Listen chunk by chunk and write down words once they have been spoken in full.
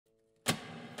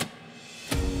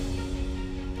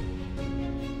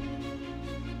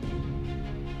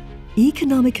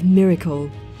Economic miracle,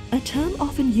 a term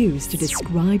often used to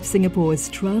describe Singapore's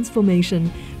transformation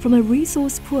from a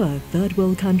resource-poor third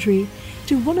world country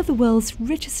to one of the world's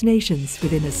richest nations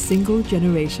within a single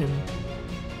generation.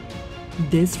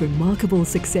 This remarkable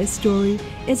success story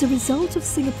is a result of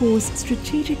Singapore's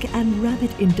strategic and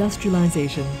rapid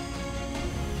industrialization.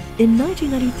 In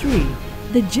 1993,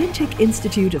 the JINTIC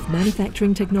Institute of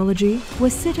Manufacturing Technology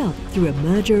was set up through a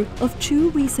merger of two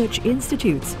research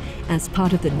institutes as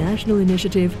part of the national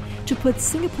initiative to put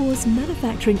Singapore's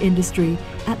manufacturing industry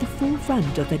at the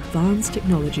forefront of advanced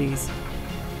technologies.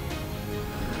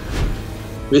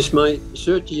 With my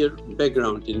 30-year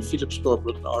background in Philips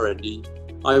corporate R&D,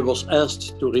 I was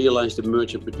asked to realize the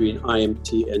merger between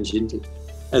IMT and JINTIC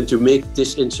and to make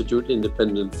this institute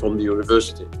independent from the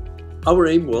university. Our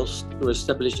aim was to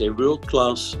establish a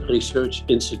world-class research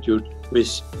institute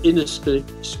with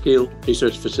industry-scale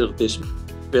research facilities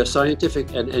where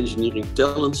scientific and engineering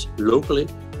talents locally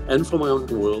and from around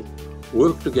the world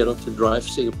work together to drive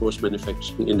Singapore's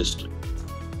manufacturing industry.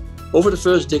 Over the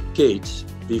first decade,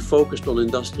 we focused on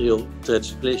industrial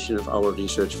translation of our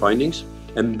research findings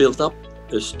and built up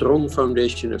a strong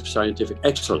foundation of scientific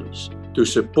excellence to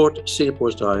support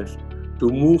Singapore's drive to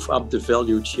move up the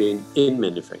value chain in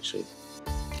manufacturing.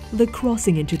 The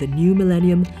crossing into the new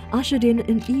millennium ushered in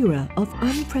an era of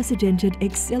unprecedented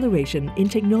acceleration in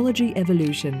technology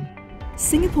evolution.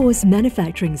 Singapore's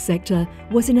manufacturing sector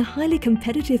was in a highly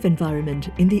competitive environment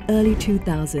in the early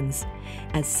 2000s,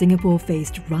 as Singapore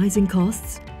faced rising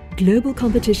costs, global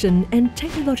competition and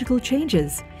technological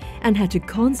changes, and had to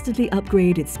constantly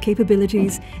upgrade its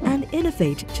capabilities and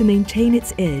innovate to maintain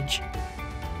its edge.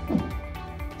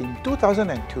 In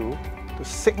 2002, to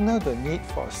signal the need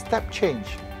for a step change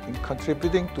in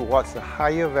contributing towards a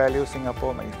higher value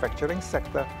Singapore manufacturing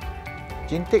sector,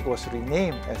 JINTIC was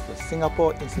renamed as the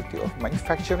Singapore Institute of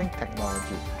Manufacturing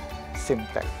Technology,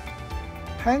 SIMTech.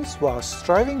 Hence, while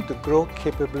striving to grow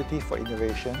capability for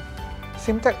innovation,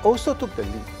 SIMTech also took the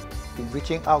lead in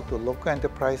reaching out to local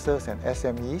enterprises and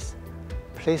SMEs,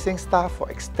 placing staff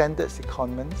for extended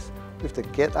secondments with the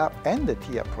Get Up and the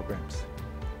Tee Up programs.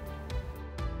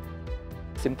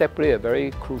 SIMTech played a very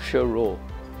crucial role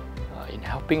in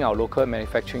helping our local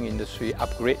manufacturing industry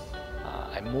upgrade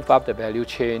and move up the value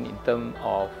chain in terms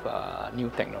of new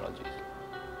technologies.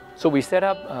 So we set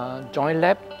up a joint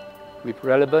lab with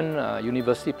relevant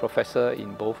university professors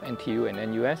in both NTU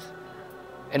and NUS.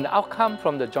 And the outcome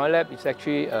from the joint lab is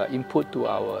actually input to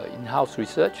our in-house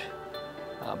research,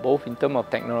 both in terms of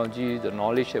technology, the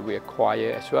knowledge that we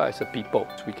acquire, as well as the people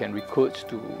we can recruit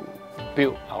to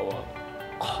build our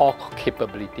core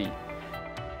capability.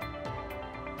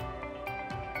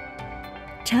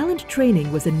 Talent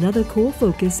training was another core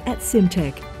focus at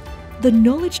SIMTech. The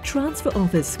Knowledge Transfer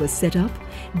Office was set up,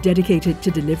 dedicated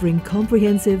to delivering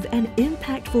comprehensive and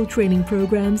impactful training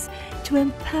programs to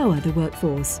empower the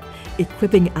workforce,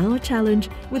 equipping our talent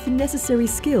with necessary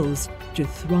skills to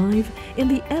thrive in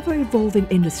the ever-evolving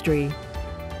industry.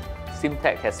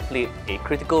 SIMTech has played a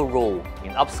critical role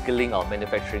in upskilling our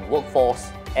manufacturing workforce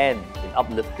and in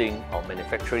uplifting our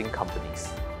manufacturing companies.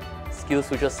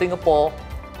 SkillsFuture Singapore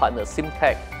partnered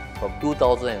SIMTech from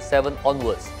 2007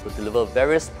 onwards to deliver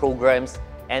various programs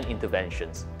and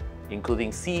interventions,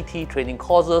 including CET training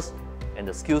courses and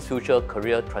the SkillsFuture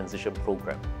Career Transition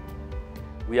Program.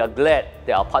 We are glad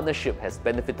that our partnership has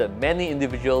benefited many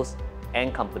individuals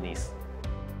and companies.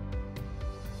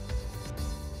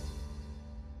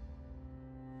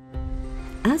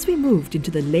 As we moved into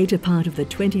the later part of the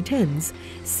 2010s,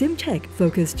 SIMTech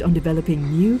focused on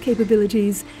developing new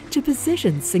capabilities to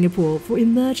position Singapore for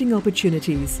emerging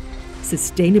opportunities.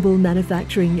 Sustainable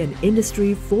manufacturing and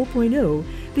Industry 4.0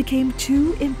 became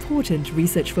two important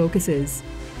research focuses.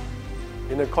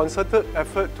 In a concerted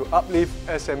effort to uplift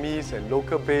SMEs and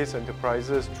local-based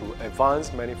enterprises through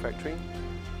advanced manufacturing,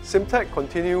 SIMTech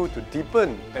continued to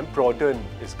deepen and broaden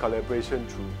its collaboration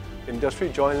through industry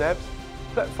joint labs,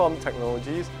 platform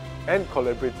technologies, and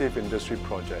collaborative industry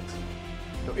projects.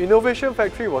 The Innovation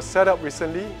Factory was set up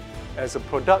recently as a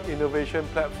product innovation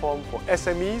platform for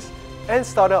SMEs and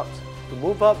startups to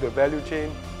move up the value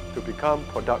chain to become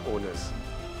product owners.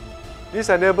 This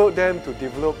enabled them to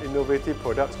develop innovative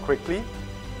products quickly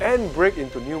and break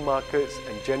into new markets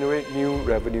and generate new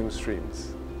revenue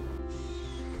streams.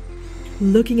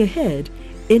 Looking ahead,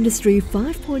 Industry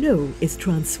 5.0 is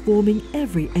transforming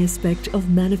every aspect of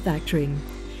manufacturing.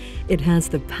 It has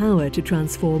the power to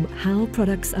transform how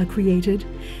products are created,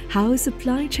 how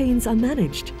supply chains are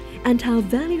managed, and how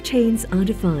value chains are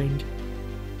defined.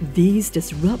 These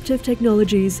disruptive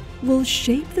technologies will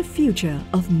shape the future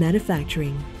of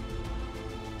manufacturing.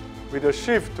 With a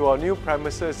shift to our new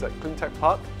premises at CleanTech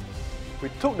Park, we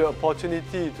took the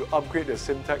opportunity to upgrade the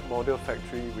SIMTech model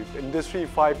factory with Industry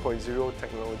 5.0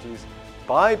 technologies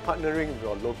by partnering with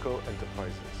our local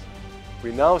enterprises.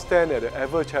 We now stand at the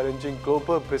ever-challenging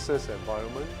global business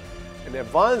environment, and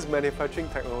advanced manufacturing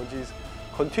technologies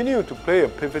continue to play a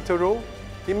pivotal role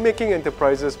in making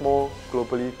enterprises more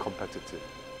globally competitive.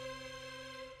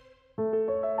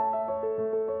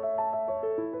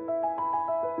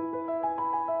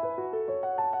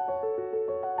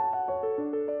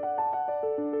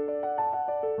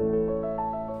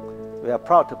 We are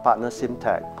proud to partner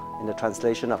SIMTech in the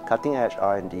translation of cutting-edge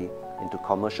R&D into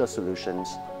commercial solutions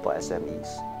for SMEs.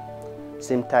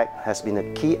 SIMTech has been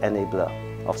a key enabler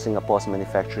of Singapore's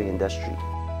manufacturing industry.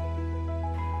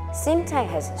 SIMTech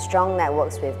has strong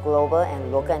networks with global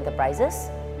and local enterprises,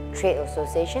 trade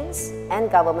associations, and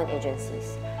government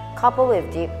agencies, coupled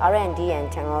with deep R&D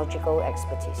and technological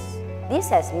expertise. This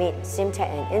has made SIMTech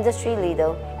an industry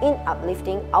leader in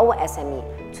uplifting our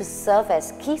SME to serve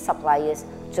as key suppliers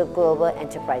to global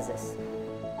enterprises.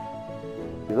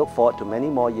 We look forward to many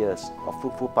more years of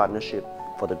fruitful partnership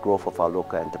for the growth of our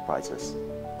local enterprises.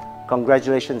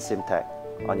 Congratulations, SIMTech,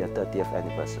 on your 30th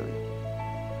anniversary.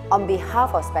 On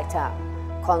behalf of Spectra,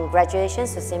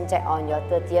 congratulations to SIMTech on your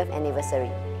 30th anniversary.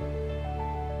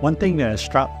 One thing that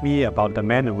struck me about the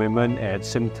men and women at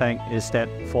SIMTech is that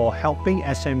for helping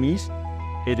SMEs,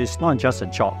 it is not just a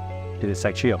job, it is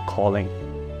actually a calling.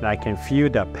 And I can feel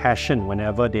their passion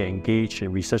whenever they engage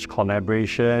in research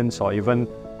collaborations or even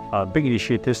big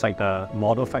initiatives like the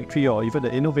Model Factory or even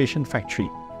the Innovation Factory.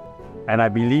 And I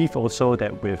believe also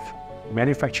that with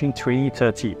Manufacturing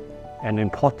 2030 and the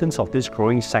importance of this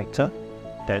growing sector,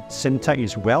 that SIMTech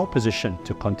is well positioned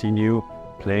to continue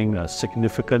playing a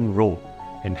significant role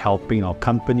in helping our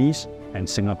companies and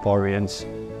Singaporeans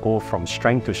go from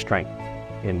strength to strength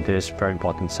in this very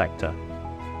important sector.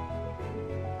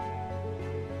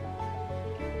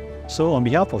 So on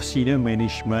behalf of senior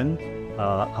management,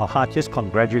 our heartiest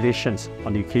congratulations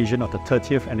on the occasion of the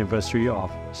 30th anniversary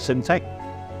of SIMTech.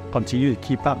 Continue to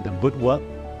keep up the good work.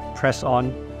 Press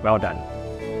on. Well done.